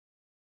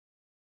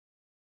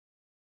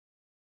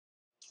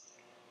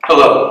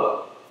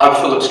Hello, I'm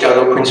Philip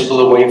Scotto, principal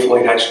of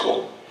Floyd High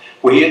School.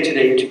 We're here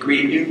today to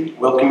greet you,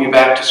 welcome you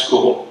back to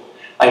school.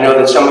 I know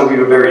that some of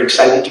you are very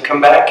excited to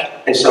come back,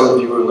 and some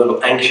of you are a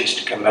little anxious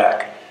to come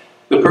back.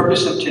 The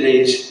purpose of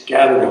today's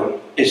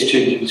gathering is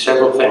to do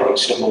several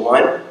things. Number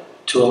one,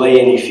 to allay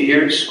any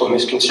fears or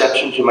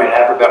misconceptions you might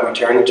have about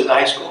returning to the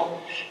high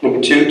school.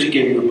 Number two, to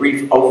give you a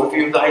brief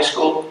overview of the high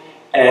school.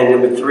 And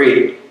number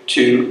three,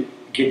 to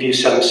give you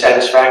some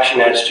satisfaction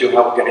as to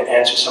how we're going to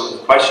answer some of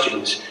the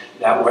questions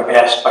that were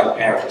asked by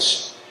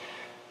parents.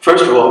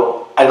 First of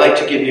all, I'd like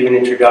to give you an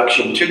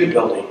introduction to the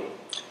building.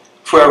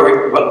 For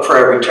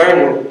our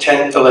returning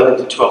 10th, 11th,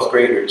 and 12th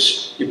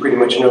graders, you pretty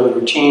much know the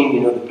routine,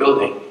 you know the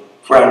building.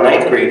 For our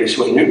 9th graders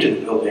who are new to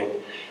the building,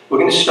 we're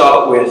going to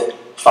start with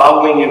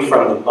following you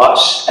from the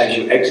bus as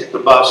you exit the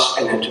bus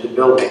and enter the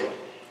building.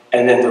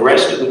 And then the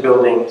rest of the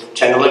building,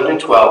 10, 11, and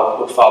 12,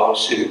 will follow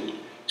suit.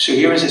 So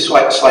here is a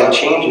slight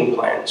change in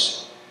plans.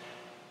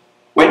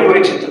 When you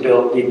exit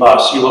the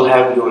bus, you will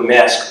have your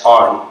mask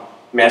on.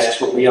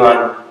 Masks will be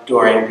on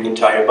during the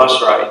entire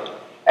bus ride.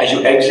 As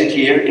you exit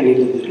here in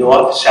either the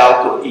north,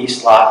 south, or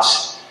east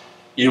lots,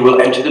 you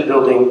will enter the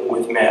building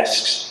with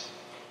masks.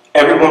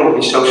 Everyone will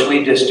be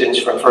socially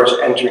distanced from first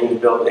entering the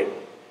building.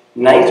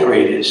 9th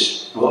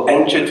graders will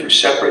enter through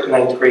separate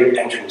 9th grade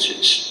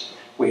entrances.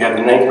 We have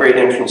a 9th grade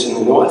entrance in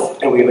the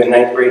north, and we have a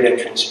 9th grade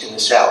entrance in the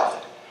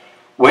south.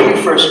 When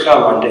you first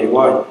come on day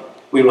one,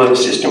 we will have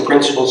assistant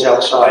principals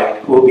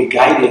outside who will be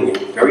guiding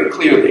you very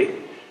clearly.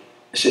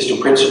 Assistant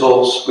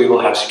principals, we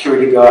will have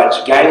security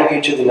guards guiding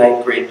you to the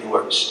 9th grade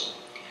doors.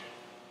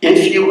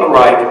 If you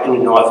arrive in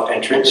the north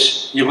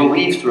entrance, you will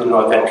leave through the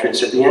north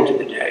entrance at the end of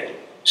the day,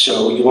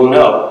 so you will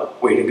know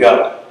where to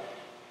go.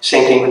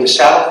 Same thing with the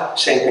south,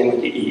 same thing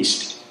with the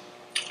east.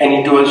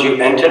 Any doors you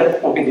enter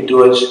will be the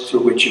doors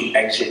through which you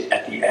exit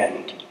at the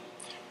end.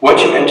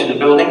 Once you enter the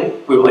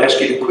building, we will ask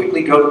you to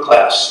quickly go to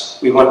class.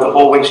 We want the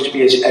hallways to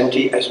be as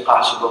empty as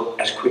possible,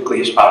 as quickly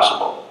as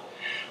possible.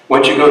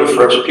 Once you go to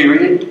first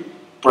period,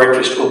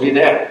 breakfast will be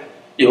there.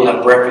 You'll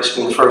have breakfast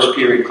in the first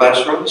period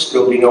classrooms.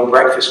 There will be no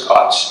breakfast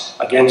carts,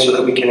 again, so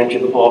that we can enter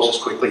the halls as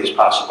quickly as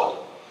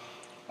possible.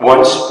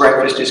 Once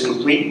breakfast is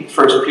complete,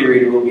 first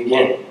period will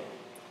begin.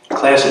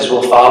 Classes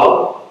will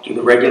follow through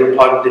the regular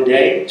part of the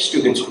day.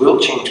 Students will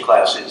change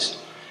classes,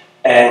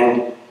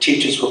 and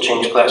teachers will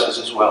change classes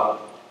as well.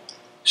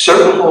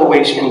 Certain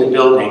hallways in the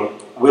building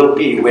will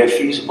be, where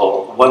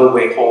feasible,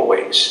 one-way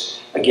hallways.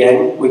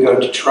 Again, we're going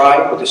to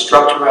try, with the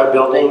structure of our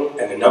building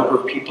and the number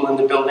of people in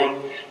the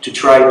building, to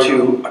try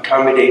to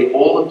accommodate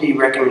all of the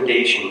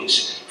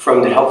recommendations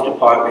from the health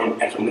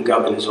department and from the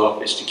governor's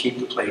office to keep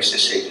the place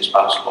as safe as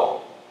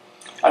possible.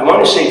 I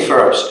want to say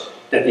first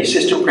that the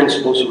assistant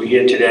principals who are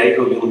here today,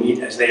 who you'll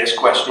meet as they ask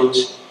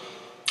questions,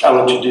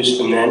 I'll introduce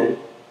them then.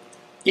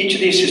 Each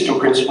of the assistant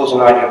principals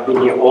and I have been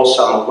here all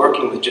summer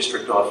working with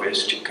district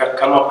office to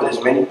come up with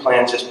as many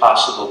plans as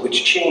possible,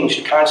 which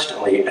changed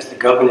constantly as the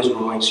governor's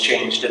rulings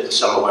changed as the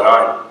summer went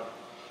on.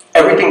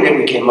 Everything that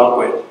we came up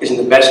with is in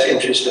the best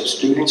interest of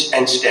students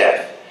and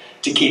staff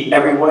to keep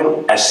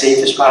everyone as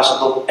safe as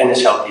possible and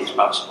as healthy as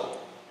possible.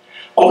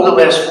 Over the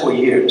last 4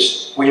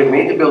 years, we have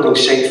made the building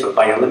safer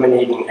by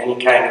eliminating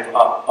any kind of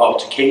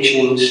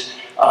altercations,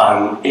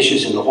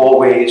 issues in the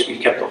hallways. We've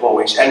kept the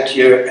hallways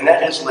emptier, and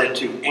that has led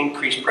to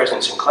increased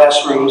presence in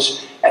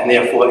classrooms and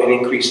therefore an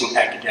increase in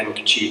academic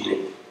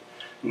achievement.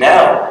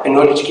 Now, in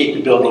order to keep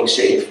the building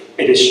safe,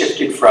 it has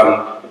shifted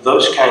from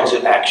those kinds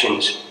of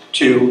actions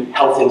to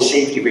health and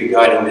safety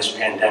regarding this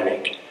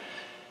pandemic.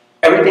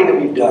 Everything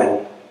that we've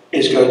done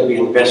is going to be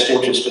in the best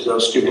interest of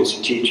those students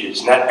and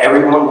teachers. Not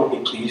everyone will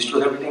be pleased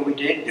with everything we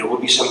did. There will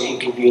be some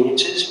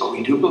inconveniences, but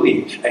we do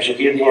believe, as you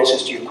hear the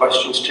answers to your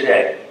questions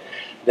today,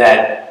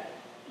 that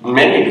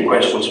many of the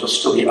questions will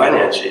still be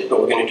unanswered, but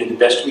we're going to do the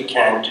best we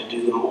can to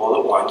do them all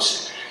at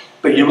once.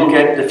 But you will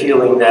get the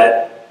feeling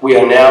that we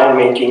are now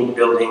making the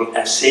building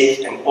as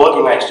safe and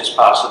organized as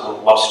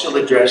possible while still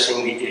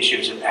addressing the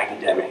issues of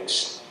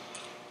academics.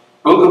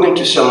 We'll go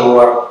into some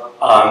more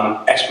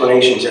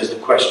explanations as the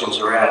questions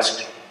are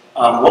asked.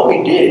 What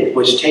we did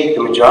was take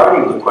the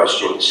majority of the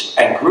questions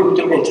and group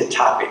them into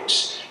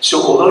topics.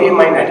 So although you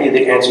might not hear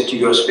the answer to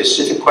your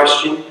specific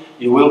question,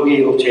 you will be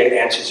able to get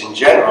answers in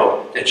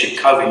general that should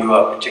cover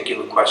your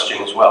particular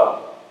question as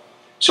well.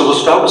 So we'll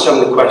start with some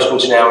of the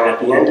questions now, and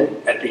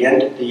at the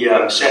end of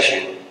the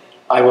session,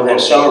 I will then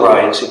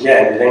summarize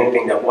again with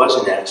anything that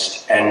wasn't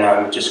asked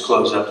and just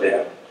close up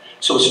there.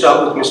 So we'll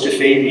start with Mr.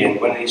 Fabian,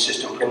 one of the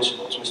assistant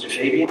principals. Mr.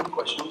 Fabian,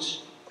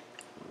 questions?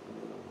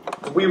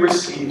 We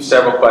received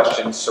several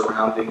questions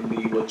surrounding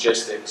the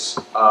logistics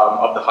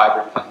of the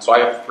hybrid plan. So I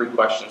have 3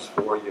 questions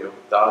for you.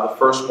 The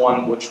first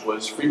one, which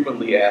was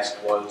frequently asked,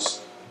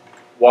 was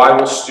why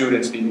will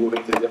students be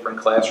moving to different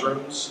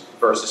classrooms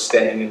versus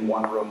staying in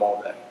one room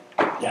all day?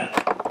 Yeah,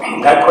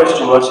 that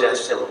question was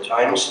asked several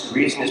times. The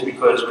reason is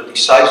because with the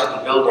size of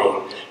the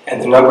building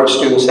and the number of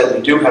students that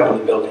we do have in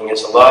the building,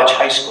 it's a large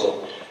high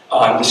school,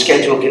 the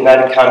schedule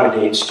cannot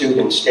accommodate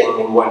students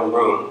staying in one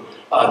room.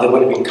 There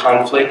would have been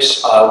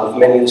conflicts with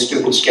many of the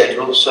student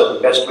schedules, so the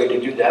best way to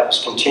do that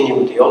was continue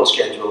with the old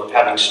schedule of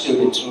having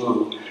students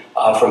move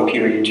from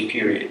period to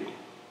period.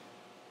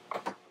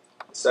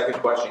 Second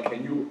question,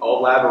 can you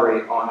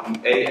elaborate on the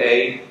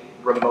AA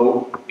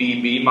remote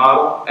BB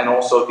model and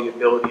also the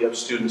ability of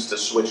students to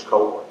switch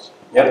cohorts?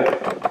 Yep.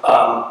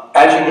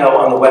 As you know,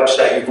 on the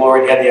website, you've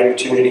already had the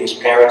opportunity as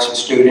parents and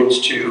students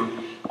to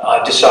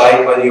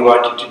decide whether you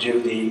wanted to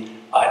do the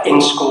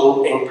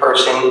in-school,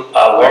 in-person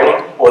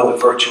learning or the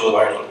virtual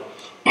learning.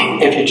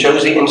 If you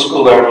chose the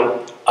in-school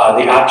learning,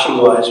 the option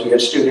was we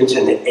have students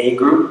in the A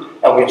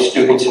group and we have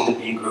students in the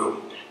B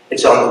group.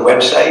 It's on the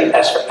website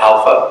as for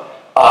Alpha,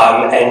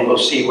 and we'll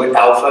see what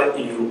Alpha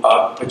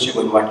puts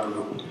you in what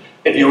group.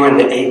 If you were in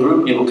the A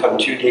group, you will come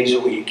 2 days a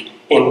week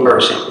in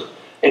person.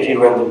 If you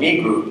were in the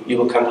B group, you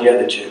will come the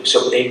other 2.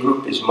 So A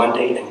group is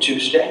Monday and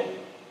Tuesday,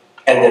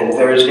 and then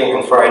Thursday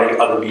and Friday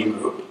are the B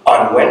group.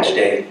 On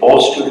Wednesday,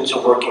 all students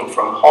are working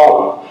from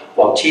home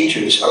while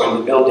teachers are in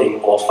the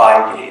building all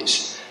 5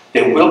 days.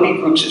 There will be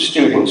groups of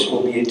students who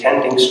will be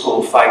attending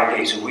school 5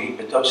 days a week,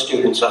 but those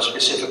students are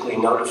specifically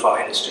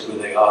notified as to who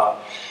they are.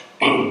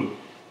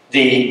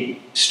 The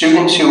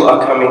students who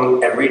are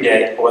coming every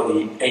day, or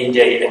the A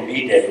day and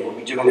B day, will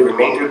be doing the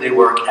remainder of their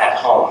work at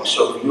home.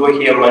 So if you are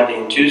here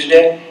Monday and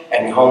Tuesday,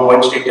 and you're home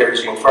Wednesday,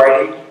 Thursday, and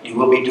Friday, you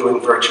will be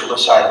doing virtual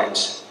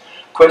assignments.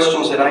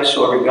 Questions that I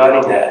saw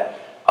regarding that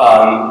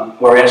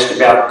were asked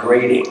about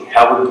grading.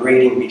 How would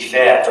grading be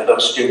fair for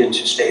those students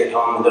who stay at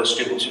home and those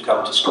students who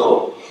come to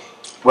school?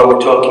 When we're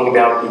talking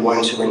about the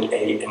ones who are in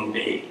A and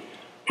B.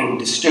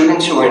 The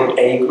students who are in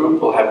A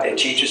group will have their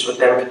teachers with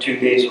them for 2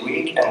 days a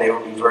week, and they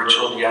will be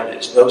virtual the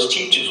others. Those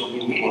teachers will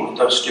be meeting with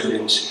those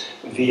students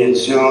via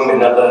Zoom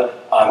and other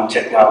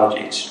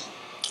technologies.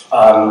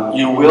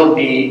 You will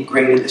be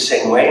graded the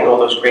same way, and all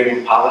those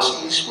grading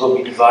policies will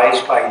be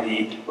devised by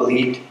the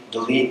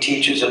lead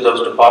teachers of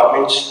those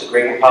departments. The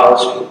grading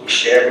policy will be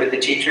shared with the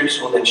teachers,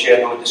 who will then share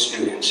them with the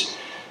students.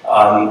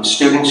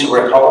 Students who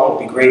are at home will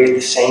be graded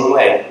the same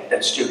way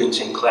that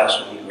students in class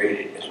will be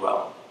graded as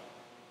well.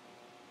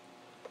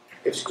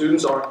 If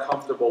students aren't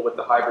comfortable with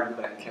the hybrid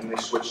plan, can they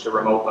switch to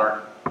remote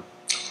learning?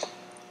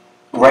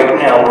 Right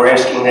now, we're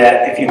asking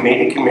that if you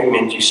made a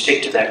commitment, you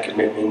stick to that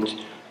commitment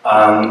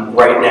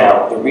right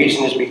now. The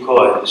reason is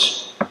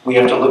because we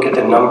have to look at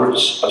the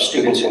numbers of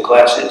students in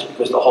classes,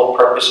 because the whole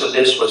purpose of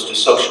this was to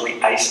socially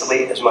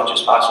isolate as much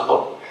as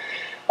possible.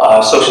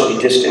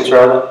 Socially distance,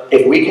 rather.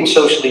 If we can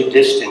socially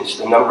distance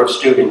the number of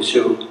students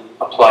who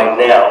applied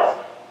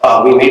now,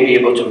 we may be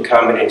able to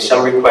accommodate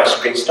some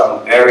requests based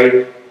on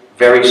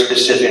very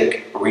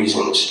specific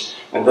reasons,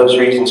 and those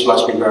reasons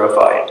must be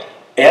verified.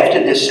 After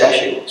this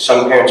session,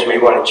 some parents may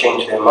want to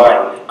change their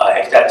mind.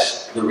 If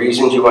that's the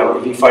reasons you want,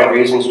 if you find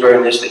reasons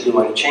during this that you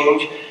want to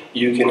change,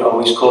 you can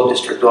always call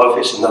district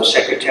office, and those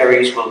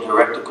secretaries will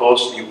direct the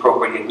calls to the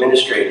appropriate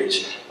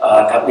administrators,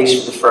 at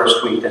least for the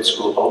first week that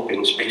school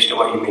opens, based on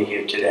what you may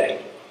hear today.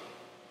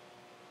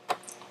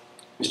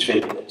 Mr.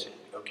 Fabian, that's it.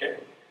 Okay.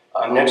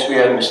 Next we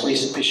have Ms.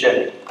 Lisa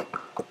Pichetti.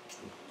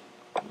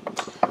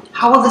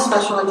 How will the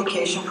special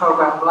education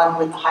program run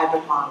with the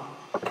hybrid model?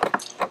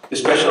 The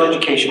special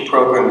education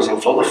program is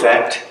in full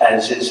effect,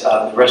 as is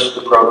the rest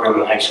of the program in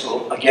the high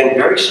school. Again,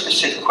 very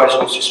specific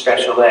questions to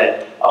special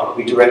ed will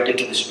be directed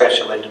to the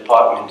special ed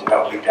department, and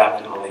that will be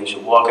Dr. Malaysia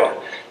Walker.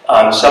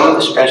 Some of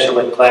the special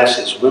ed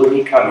classes will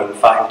be coming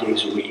 5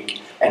 days a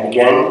week. And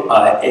again,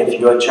 if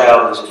your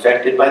child is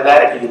affected by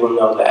that, you will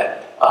know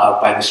that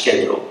by the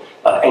schedule.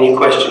 Any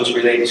questions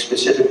related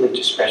specifically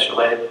to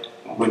special ed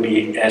would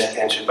be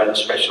answered by the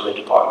special ed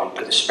department,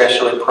 but the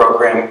special ed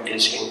program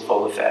is in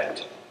full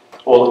effect.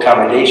 All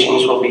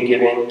accommodations will be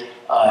given,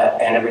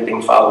 and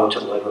everything followed to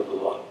the letter of the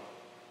law.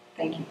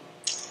 Thank you.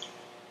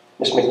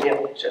 Ms.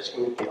 McNeil, Jessica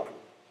McNeil.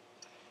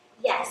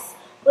 Yes.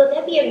 Will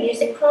there be a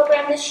music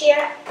program this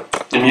year?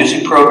 The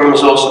music program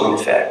is also in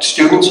effect.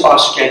 Students are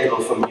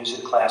scheduled for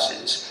music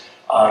classes.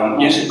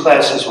 Music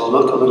classes will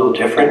look a little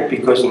different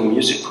because in the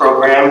music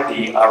program,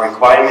 the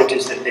requirement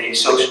is that they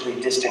socially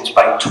distance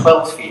by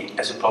 12 feet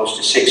as opposed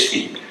to 6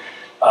 feet.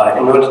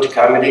 In order to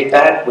accommodate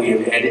that, we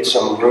have added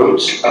some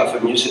rooms for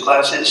music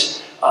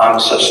classes,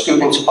 so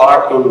students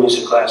are in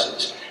music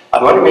classes.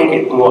 I want to make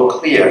it more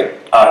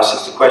clear,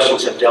 since the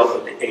questions have dealt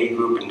with the A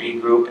group and B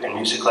group and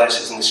music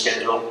classes in the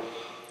schedule.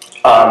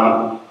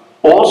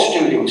 All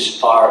students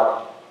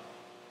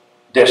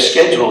they're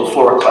scheduled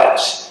for a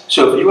class.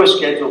 So if you are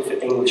scheduled for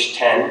English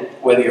 10,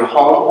 whether you're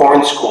home or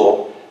in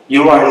school,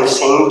 you are in the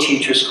same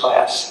teacher's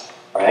class,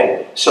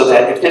 right? So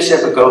that if this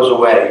ever goes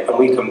away and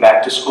we come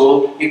back to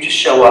school, you just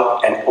show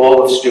up and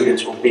all of the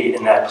students will be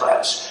in that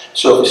class.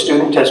 So if a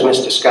student has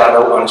Mr.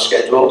 Scotto on a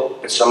schedule,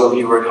 but some of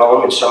you are at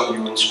home and some of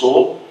you are in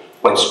school,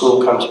 when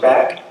school comes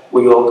back,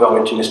 we all go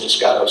into Mr.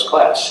 Scotto's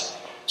class.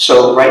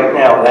 So right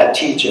now, that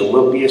teacher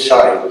will be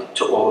assigned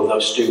to all of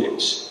those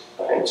students.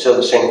 Right? So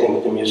the same thing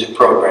with the music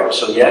program.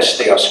 So yes,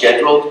 they are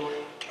scheduled.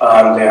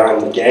 They are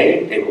in the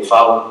day. They will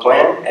follow the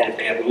plan. And if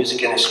they have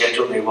music in their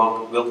schedule, they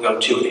will go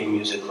to a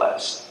music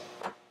class.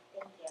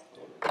 Thank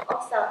you.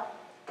 Also,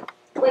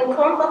 When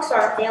Chromebooks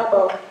are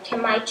available, can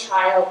my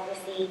child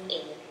receive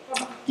a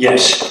Chromebook?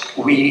 Yes,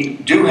 we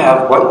do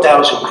have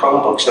 1,000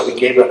 Chromebooks that we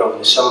gave out over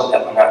the summer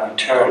that were not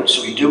returned.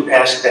 So we do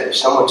ask that if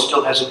someone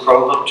still has a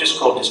Chromebook, just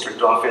call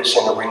district office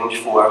and arrange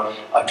for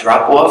a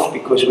drop-off,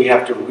 because we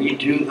have to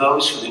redo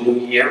those for the new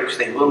year because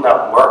they will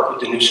not work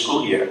with the new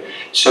school year.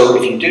 So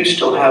if you do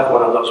still have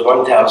one of those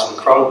 1,000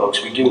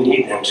 Chromebooks, we do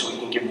need them so we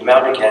can give them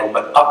out again,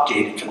 but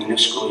updated for the new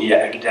school year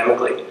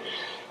academically.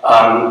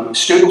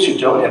 Students who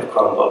don't have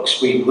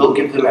Chromebooks, we will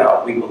give them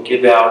out. We will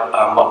give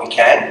out what we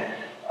can.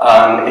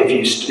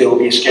 There will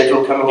be a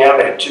schedule coming out.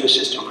 I have 2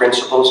 assistant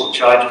principals in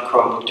charge of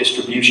Chromebook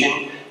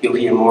distribution. You'll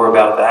hear more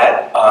about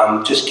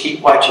that. Just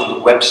keep watching the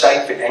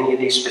website for any of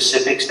these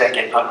specifics that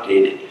get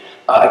updated.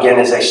 Again,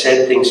 as I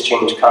said, things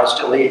change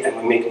constantly, and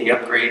we make the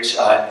upgrades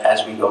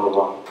as we go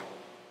along.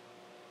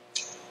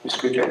 Ms.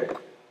 Goodrich?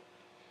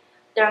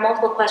 There are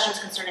multiple questions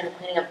concerning the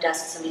cleaning of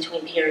desks in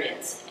between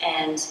periods,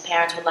 and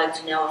parents would like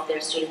to know if their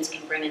students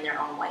can bring in their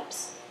own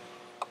wipes.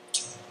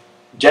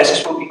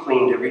 Desks will be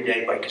cleaned every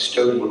day by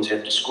custodians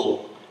after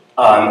school.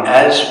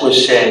 As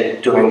was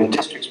said during the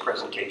district's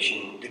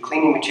presentation, the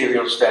cleaning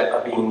materials that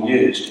are being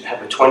used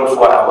have a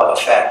 24-hour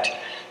effect.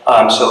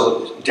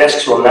 So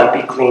desks will not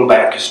be cleaned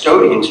by our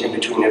custodians in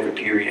between every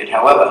period.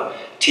 However,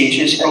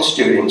 teachers and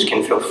students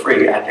can feel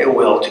free at their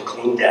will to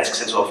clean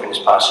desks as often as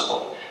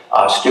possible.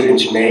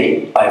 Students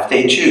may, if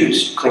they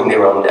choose, clean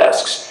their own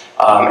desks.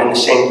 And the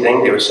same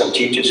thing, there are some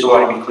teachers who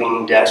want to be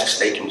cleaning desks,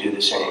 they can do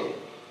the same.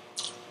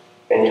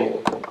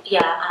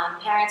 Yeah,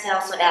 parents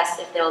also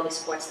asked if there will be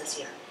sports this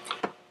year.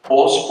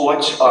 All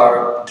sports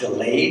are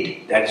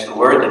delayed, that is the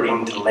word, they're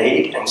being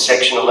delayed, and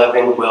Section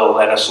 11 will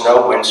let us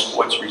know when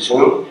sports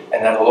resume,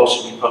 and that will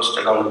also be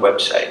posted on the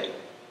website.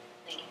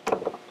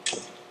 Thank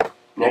you.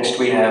 Next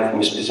we have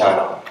Ms.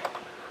 Pisano.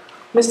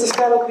 Mr.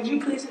 Scotto, could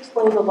you please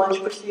explain the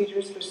lunch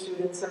procedures for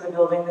students in the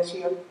building this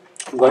year?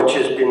 Lunch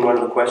has been one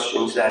of the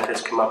questions that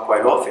has come up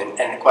quite often,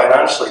 and quite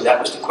honestly, that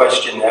was the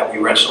question that we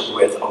wrestled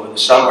with over the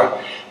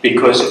summer,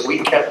 because if we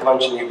kept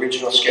lunch in the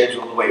original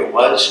schedule the way it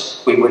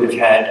was, we would have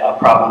had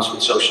problems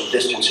with social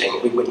distancing.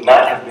 We would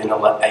not have been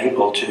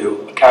able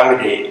to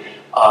accommodate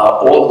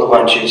all of the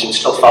lunches and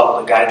still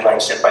follow the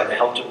guidelines set by the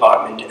health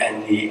department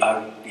and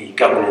the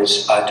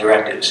governor's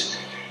directives.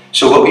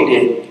 So what we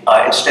did,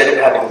 instead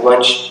of having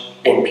lunch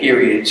in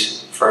periods,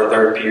 for a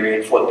 3rd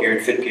period, 4th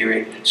period, 5th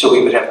period, so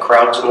we would have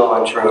crowds in the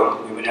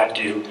lunchroom, we would have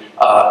to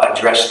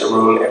address the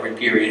room every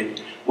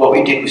period. What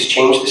we did was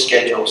change the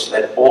schedule so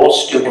that all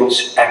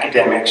students'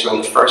 academics are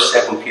in the first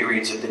 7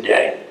 periods of the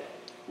day.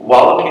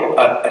 While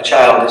a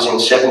child is in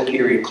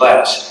 7-period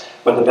class,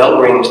 when the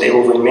bell rings, they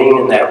will remain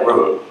in that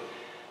room.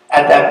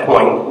 At that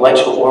point,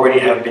 lunch will already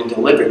have been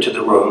delivered to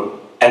the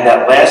room, and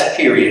that last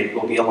period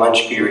will be a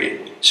lunch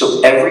period.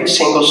 So every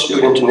single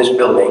student in this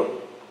building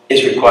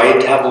is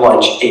required to have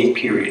lunch 8th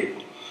period.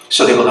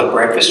 So they will have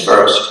breakfast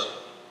first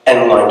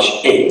and lunch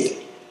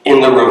 8th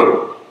in the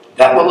room.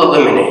 That will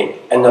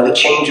eliminate another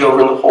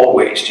changeover in the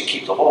hallways to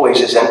keep the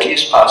hallways as empty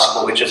as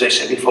possible, which, as I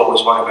said before,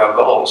 was one of our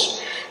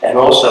goals. And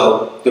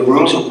also, the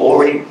rooms will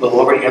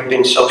already have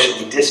been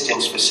socially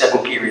distanced for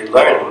 7-period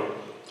learning.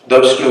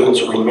 Those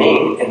students will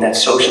remain in that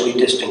socially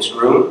distanced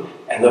room,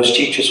 and those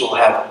teachers will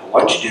have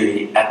lunch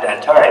duty at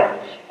that time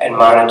and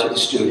monitor the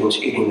students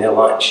eating their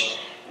lunch.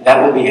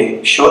 That will be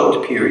a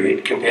shortened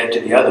period compared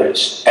to the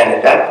others, and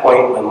at that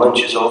point, when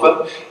lunch is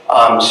over,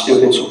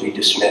 students will be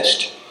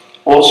dismissed.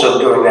 Also,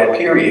 during that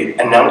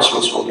period,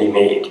 announcements will be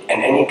made,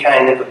 and any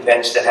kind of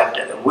events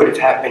that would have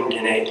happened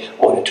in an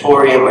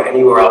auditorium or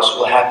anywhere else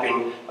will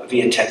happen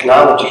via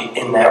technology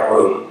in that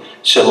room.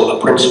 So a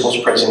principal's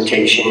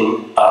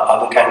presentation,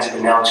 other kinds of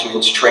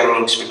announcements,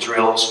 trainings for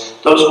drills,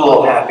 those will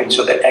all happen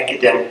so that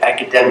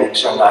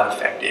academics are not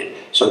affected.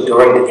 So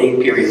during the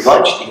 8-period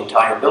lunch, the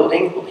entire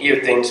building will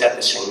hear things at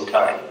the same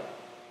time.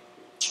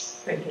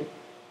 Thank you.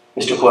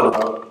 Mr.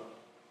 Cordova.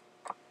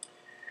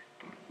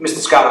 Mr.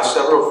 Scott,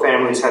 several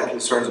families have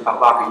concerns about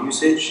locker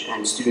usage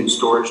and student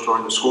storage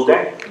during the school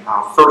day.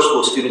 First,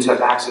 will students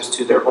have access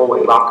to their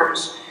hallway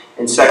lockers?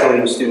 And secondly,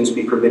 will students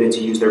be permitted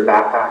to use their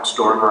backpacks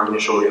during our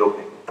initial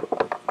reopening?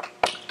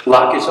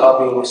 Lockers are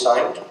being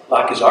assigned.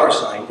 Lockers are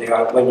assigned.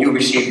 When you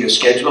receive your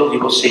schedule, you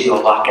will see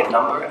your locker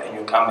number and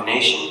your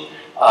combination.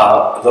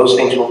 Those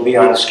things will be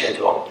on the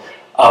schedule.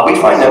 We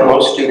find that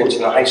most students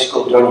in the high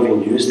school don't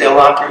even use their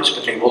lockers,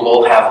 but they will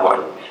all have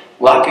one.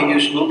 Locker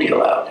use will be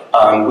allowed.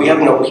 We have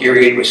no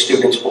period where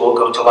students all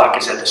go to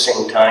lockers at the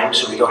same time,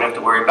 so we don't have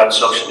to worry about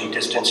socially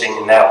distancing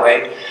in that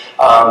way.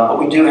 But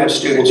we do have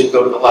students who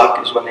go to the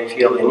lockers when they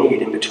feel the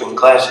need in between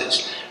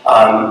classes.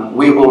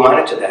 We will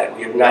monitor that.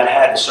 We have not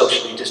had a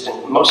socially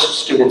distant,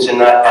 most students are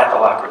not at the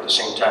locker at the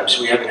same time,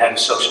 so we haven't had a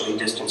socially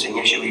distancing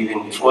issue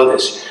even before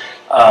this.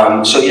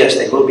 So yes,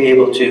 they will be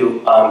able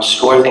to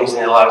store things in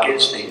their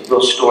lockers. They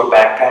will store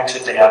backpacks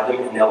if they have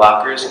them in their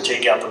lockers and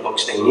take out the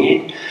books they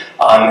need.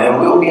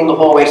 And we will be in the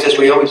hallways, as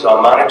we always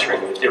are,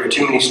 monitoring. If there are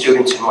too many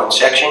students in one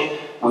section,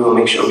 we will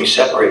make sure we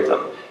separate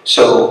them.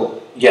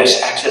 So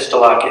yes, access to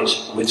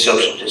lockers with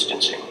social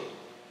distancing.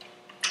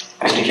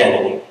 Mr.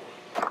 Kennedy.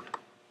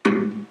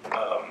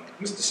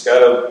 Mr.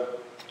 Scotto,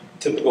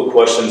 typical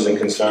questions and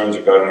concerns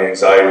regarding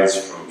anxieties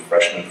from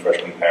freshman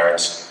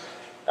parents.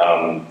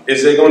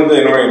 Is there going to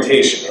be an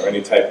orientation or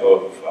any type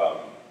of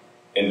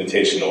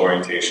invitation to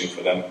orientation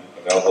for them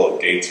available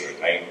at dates or at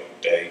night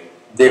or day?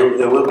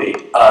 There will be.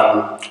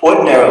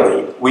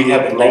 Ordinarily, we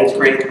have a 9th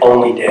grade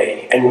only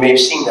day, and you may have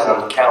seen that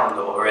on the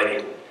calendar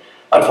already.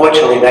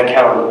 Unfortunately, that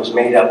calendar was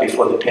made up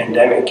before the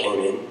pandemic came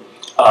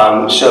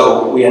in.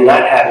 So we are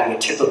not having a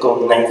typical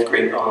 9th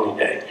grade only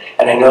day.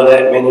 And I know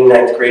that many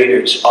 9th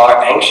graders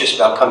are anxious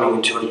about coming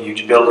into a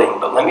huge building,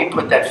 but let me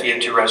put that fear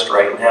to rest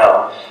right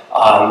now.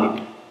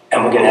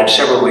 And we're going to have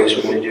several ways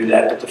we're going to do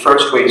that. But the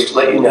first way is to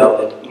let you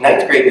know that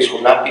 9th graders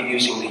will not be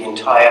using the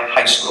entire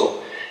high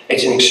school.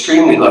 It's an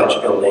extremely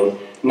large building.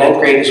 9th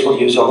graders will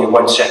use only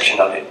one section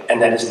of it, and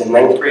that is the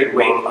 9th grade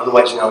wing,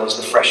 otherwise known as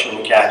the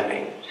Freshman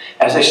Academy.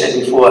 As I said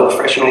before, the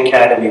Freshman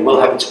Academy will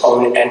have its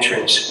own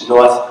entrance,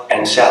 north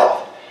and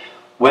south.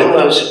 When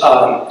those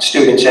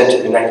students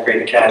enter the 9th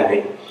grade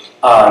academy,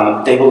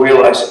 they will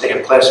realize that they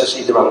have classes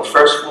either on the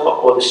first floor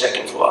or the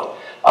second floor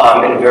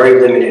in a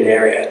very limited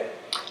area.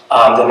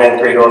 The 9th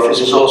grade office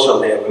is also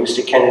there.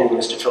 Mr. Kennedy and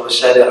Mr.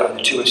 Felicetta are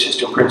the 2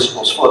 assistant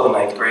principals for the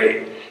 9th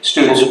grade.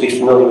 Students will be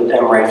familiar with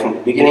them right from the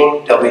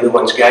beginning. They'll be the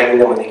ones guiding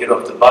them when they get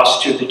off the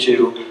bus to the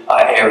 2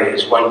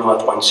 areas, one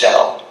north, one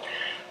south.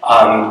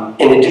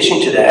 In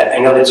addition to that, I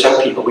know that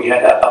some people, we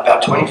had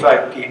about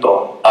 25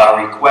 people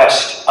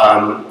request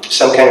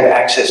some kind of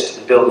access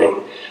to the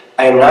building.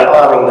 I am not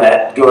allowing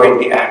that during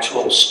the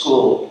actual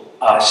school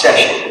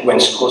session, when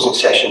school's in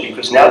session,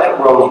 because now that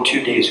we're only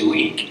 2 days a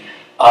week,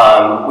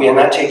 we are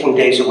not taking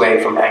days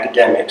away from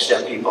academics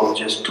that people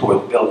just tour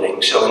the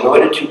building. So in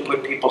order to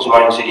put people's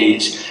minds at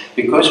ease,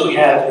 because we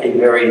have a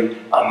very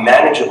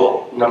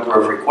manageable number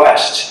of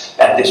requests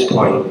at this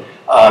point,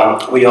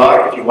 we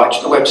are, if you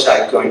watch the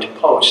website, going to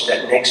post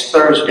that next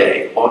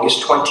Thursday,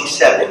 August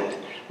 27th,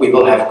 we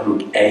will have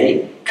Group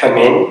A come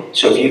in.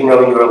 So if you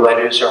know your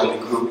letters are in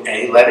the Group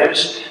A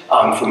letters,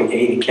 from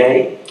A to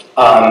K,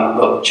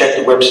 we'll check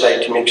the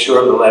website to make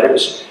sure of the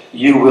letters.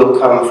 You will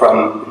come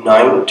from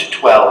 9 to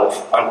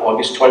 12 on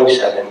August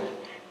 27th,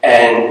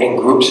 and in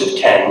groups of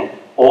 10,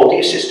 all the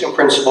assistant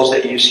principals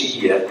that you see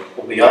here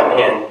will be on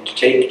hand to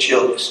take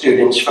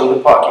students from the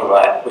parking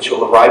lot, which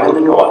will arrive in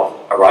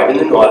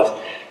the north.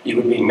 You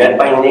would be met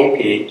by an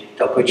AP.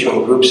 They'll put you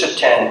in groups of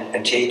 10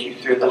 and take you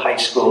through the high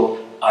school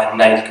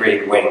 9th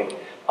grade wing.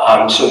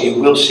 So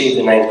you will see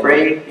the 9th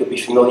grade. You'll be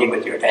familiar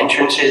with your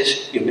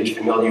entrances. You'll be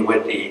familiar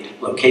with the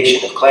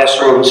location of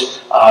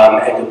classrooms,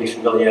 and you'll be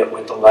familiar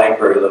with the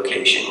library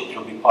location.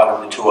 It'll be part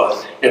of the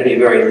tour. It'll be a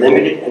very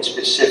limited and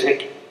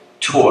specific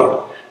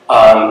tour.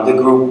 The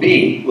Group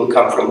B will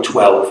come from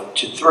 12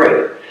 to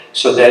 3.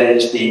 So that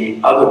is the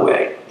other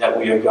way that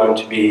we are going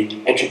to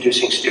be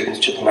introducing students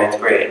to the 9th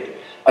grade.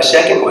 A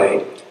second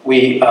way,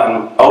 we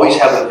always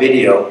have a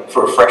video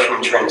for a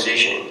freshman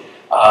transition.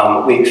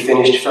 We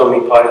finished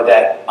filming part of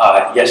that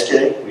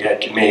yesterday. We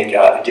had to make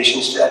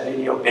additions to that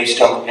video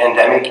based on the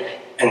pandemic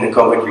and the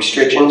COVID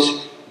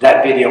restrictions.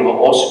 That video will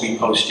also be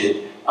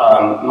posted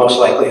most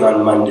likely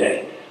on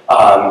Monday.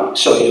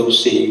 So you'll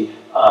see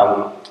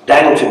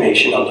that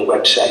information on the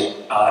website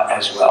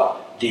as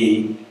well.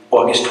 The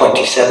August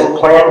 27th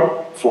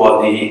plan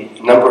for the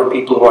number of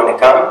people who want to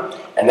come,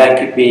 and that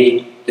could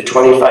be the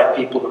 25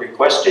 people who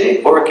requested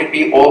it, or it could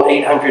be all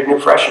 800 new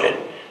freshmen.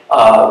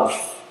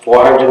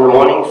 400 in the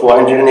morning,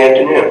 400 in the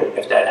afternoon.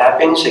 If that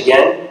happens,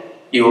 again,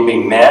 you will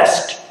be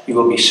masked, you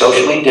will be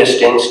socially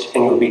distanced,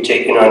 and you will be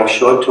taken on a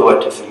short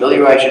tour to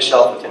familiarize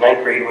yourself with the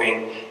 9th grade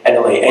wing and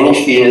allay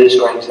any fears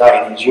or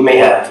anxieties you may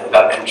have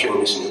about entering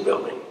this new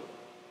building.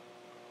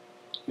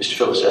 Mr.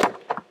 Felicetta.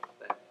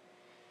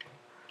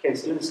 Can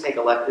students take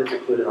electives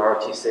including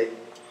ROTC?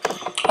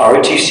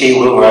 ROTC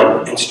will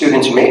run, and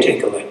students may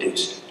take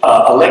electives.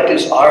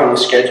 Electives are in the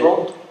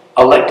schedule.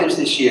 Electives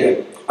this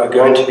year are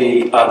going to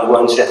be the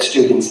ones that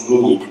students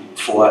need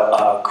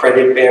for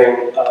credit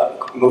bearing,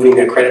 moving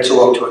their credits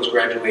along towards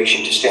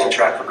graduation to stay on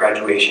track for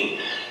graduation.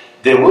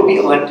 There will be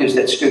electives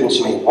that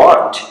students may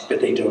want,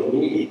 but they don't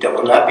need, that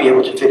will not be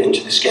able to fit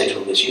into the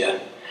schedule this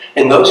year.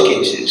 In those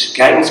cases,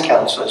 guidance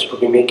counselors will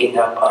be making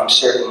up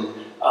certain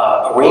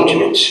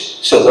arrangements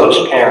so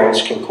those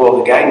parents can call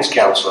the guidance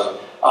counselor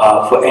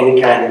for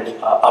any kind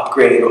of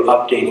upgrade or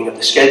updating of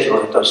the schedule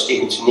that those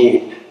students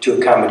need to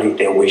accommodate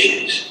their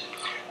wishes.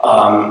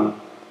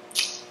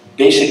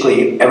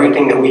 Basically,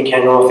 everything that we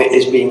can offer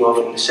is being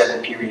offered in the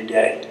 7-period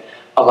day.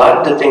 A lot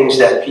of the things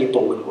that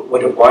people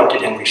would have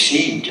wanted and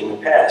received in the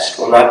past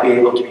will not be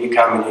able to be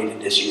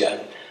accommodated this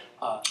year.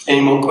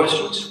 Any more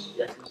questions?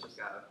 Yes, Mr.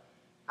 Scott.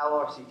 How will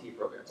our CTE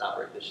programs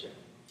operate this year?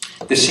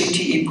 The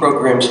CTE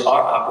programs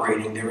are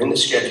operating. They're in the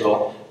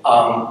schedule.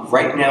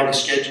 Right now, the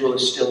schedule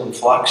is still in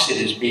flux. It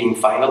is being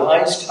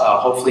finalized.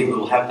 Hopefully,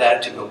 we'll have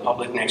that to go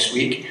public next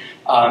week.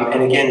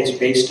 And again, it's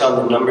based on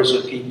the numbers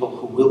of people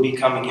who will be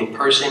coming in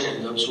person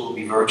and those who will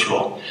be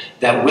virtual.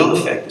 That will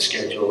affect the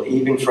schedule,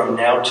 even from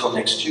now until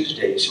next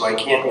Tuesday. So I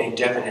can't make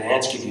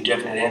give you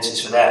definite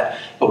answers for that.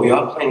 But we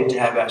are planning to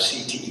have our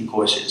CTE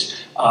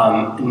courses.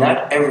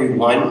 Not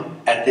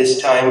everyone at this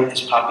time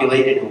is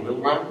populated and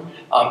will run,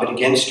 but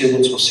again,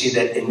 students will see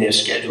that in their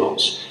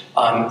schedules.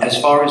 As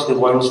far as the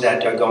ones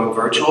that are going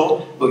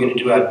virtual, we're going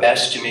to do our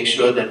best to make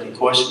sure that the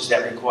courses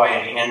that require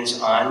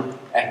hands-on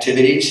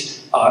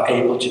activities are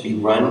able to be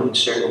run in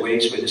certain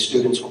ways where the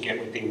students will get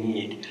what they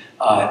need.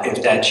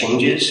 If that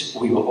changes,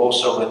 we will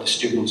also let the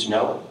students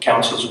know.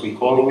 Counselors will be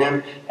calling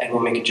them, and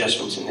we'll make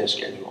adjustments in their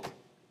schedule.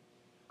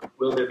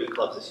 Will there be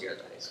clubs this year at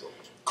the high school?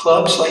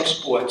 Clubs like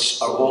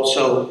sports are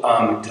also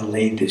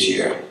delayed this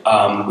year.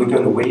 We're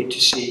going to wait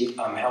to see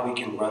how we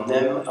can run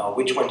them,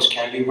 which ones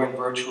can be run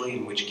virtually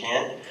and which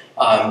can't.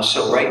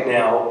 So right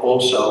now,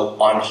 also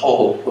on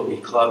hold will be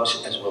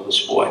clubs as well as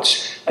sports.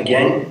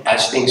 Again,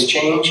 as things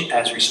change,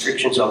 as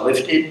restrictions are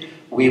lifted,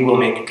 we will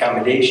make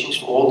accommodations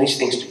for all these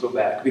things to go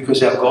back,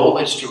 because our goal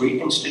is to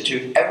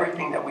reinstitute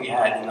everything that we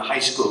had in the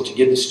high school to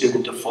give the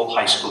student a full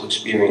high school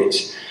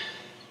experience.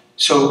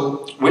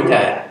 So with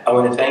that, I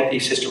want to thank the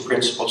assistant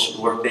principals for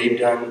the work they've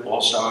done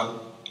all summer.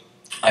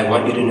 I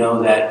want you to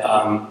know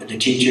that the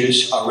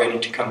teachers are ready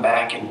to come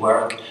back and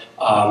work.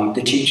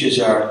 The teachers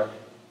are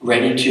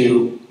ready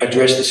to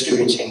address the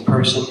students in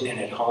person and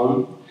at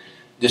home.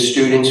 The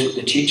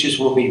teachers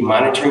will be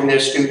monitoring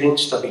their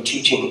students. They'll be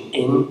teaching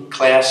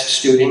in-class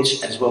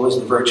students as well as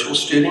the virtual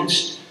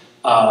students.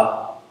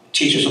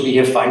 Teachers will be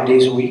here 5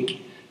 days a week.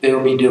 They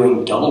will be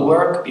doing double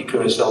work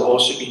because they'll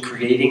also be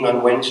creating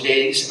on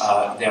Wednesdays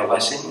their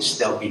lessons.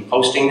 They'll be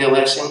posting their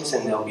lessons,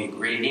 and they'll be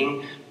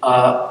grading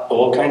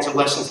all kinds of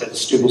lessons that the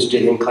students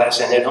did in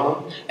class and at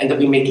home. And they'll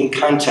be making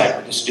contact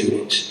with the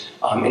students,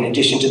 in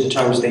addition to the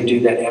times they do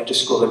that after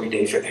school every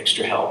day for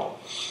extra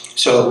help.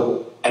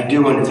 So I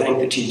do want to thank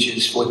the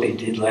teachers for what they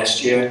did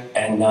last year,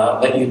 and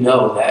let you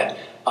know that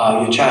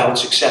your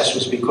child's success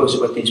was because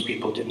of what these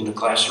people did in the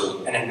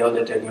classroom. And I know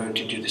that they're going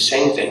to do the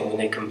same thing when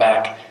they come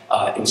back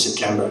in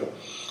September.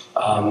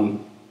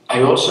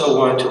 I also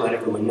want to let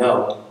everyone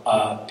know,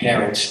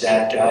 parents,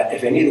 that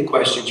if any of the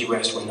questions you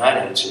asked were not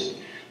answered,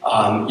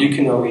 you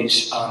can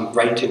always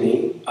write to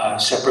me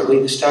separately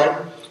this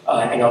time,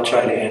 and I'll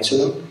try to answer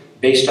them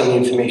based on the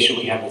information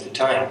we have at the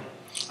time.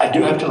 I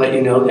do have to let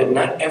you know that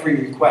not every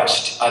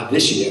request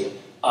this year,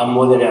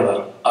 more than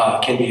ever,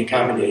 can be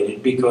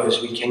accommodated,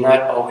 because we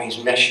cannot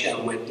always mesh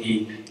them with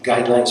the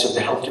guidelines of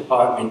the health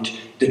department,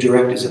 the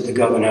directives of the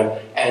governor,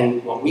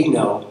 and what we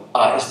know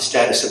is the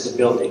status of the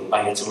building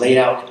by its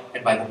layout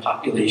and by the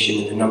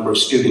population and the number of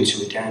students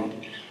who attend.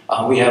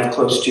 We have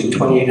close to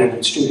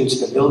 2,800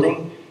 students in the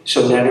building,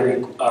 so not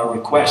every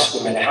request,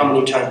 no matter how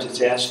many times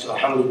it's asked or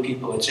how many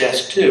people it's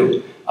asked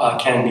to,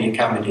 can be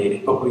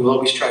accommodated. But we will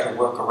always try to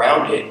work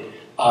around it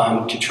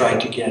to try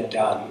to get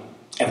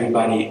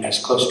everybody as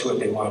close to what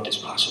they want as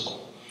possible.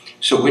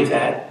 So with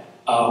that,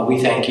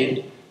 we thank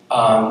you.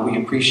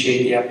 We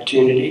appreciate the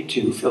opportunity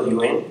to fill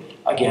you in.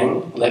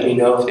 Again, let me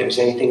know if there's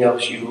anything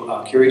else you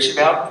are curious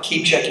about.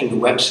 Keep checking the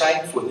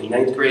website for the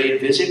 9th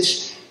grade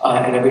visits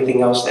and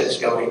everything else that is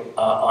going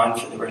on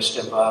for the rest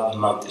of the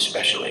month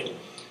especially.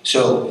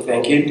 So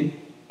thank you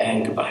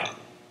and goodbye.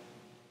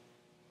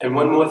 And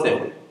one more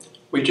thing.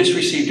 We just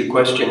received a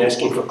question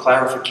asking for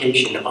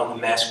clarification on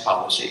the mask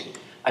policy.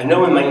 I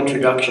know in my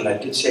introduction I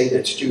did say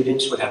that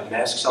students would have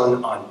masks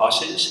on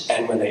buses,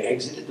 and when they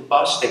exited the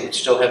bus they would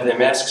still have their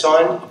masks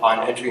on.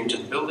 Upon entering into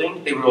the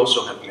building, they would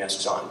also have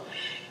masks on.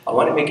 I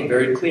want to make it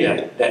very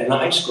clear that in the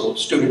high school,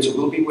 students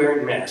will be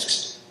wearing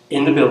masks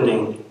in the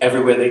building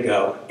everywhere they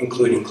go,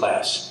 including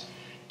class.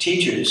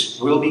 Teachers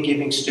will be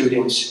giving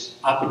students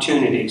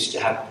opportunities to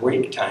have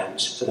break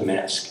times for the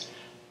mask.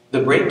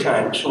 The break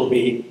times will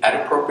be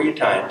at appropriate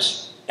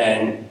times,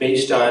 and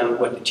based on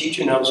what the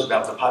teacher knows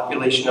about the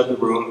population of the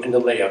room and the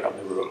layout of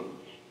the room.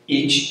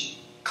 Each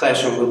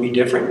classroom will be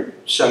different.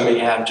 Some may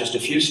have just a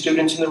few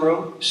students in the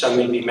room. Some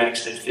may be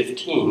maxed at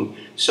 15,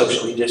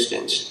 socially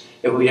distanced.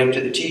 It will be up to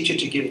the teacher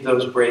to give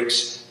those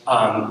breaks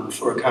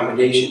for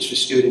accommodations for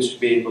students to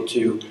be able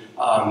to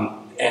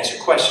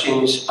answer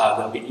questions.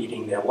 They'll be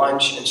eating their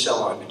lunch and so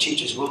on. But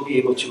teachers will be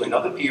able to, in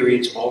other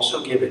periods,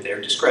 also give at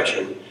their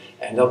discretion,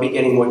 and they'll be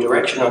getting more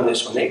direction on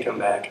this when they come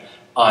back,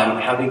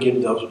 on how to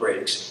give those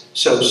breaks.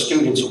 So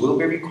students will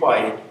be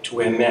required to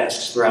wear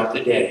masks throughout the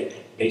day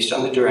based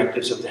on the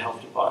directives of the health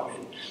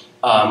department.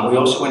 We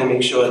also want to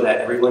make sure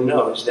that everyone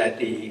knows that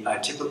the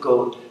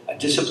typical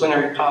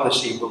disciplinary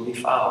policy will be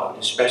followed,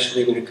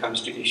 especially when it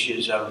comes to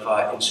issues of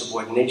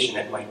insubordination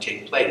that might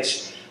take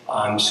place.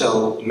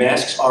 So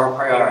masks are a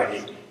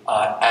priority,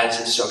 as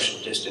is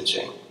social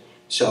distancing.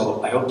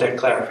 So I hope that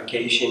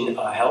clarification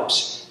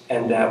helps,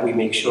 and that we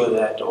make sure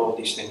that all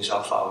these things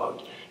are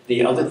followed.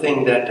 The other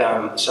thing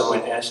that someone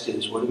asked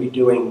is, what are we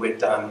doing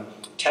with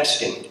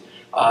testing?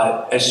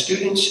 As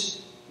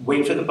students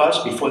wait for the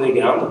bus, before they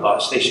get on the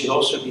bus, they should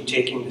also be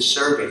taking the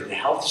survey, the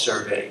health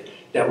survey,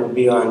 that will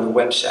be on the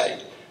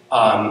website.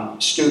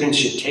 Students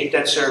should take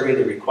that survey.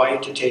 They're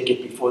required to take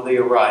it before they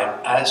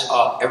arrive, as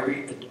are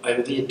every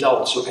the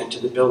adults who enter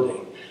the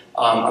building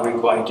are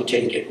required to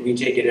take it. We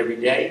take it every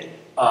day.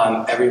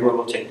 Everyone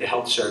will take the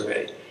health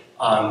survey.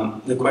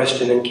 The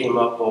question then came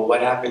up, well,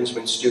 what happens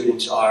when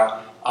students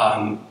are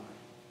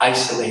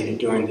isolated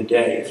during the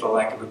day, for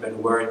lack of a better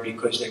word,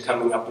 because they're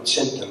coming up with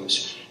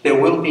symptoms. There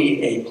will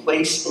be a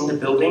place in the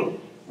building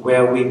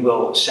where we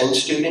will send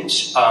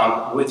students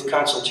with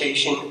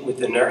consultation with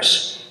the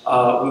nurse.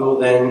 We will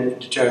then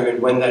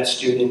determine when that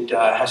student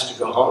has to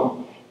go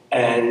home,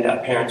 and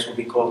parents will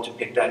be called to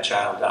pick that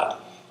child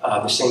up.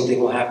 The same thing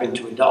will happen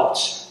to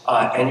adults.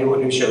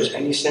 Anyone who shows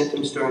any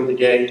symptoms during the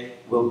day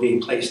will be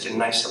placed in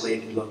an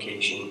isolated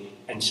location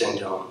and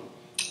sent home.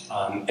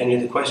 Any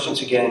other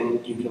questions,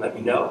 again, you can let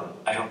me know.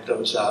 I hope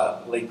those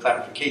late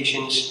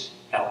clarifications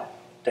help.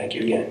 Thank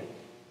you again.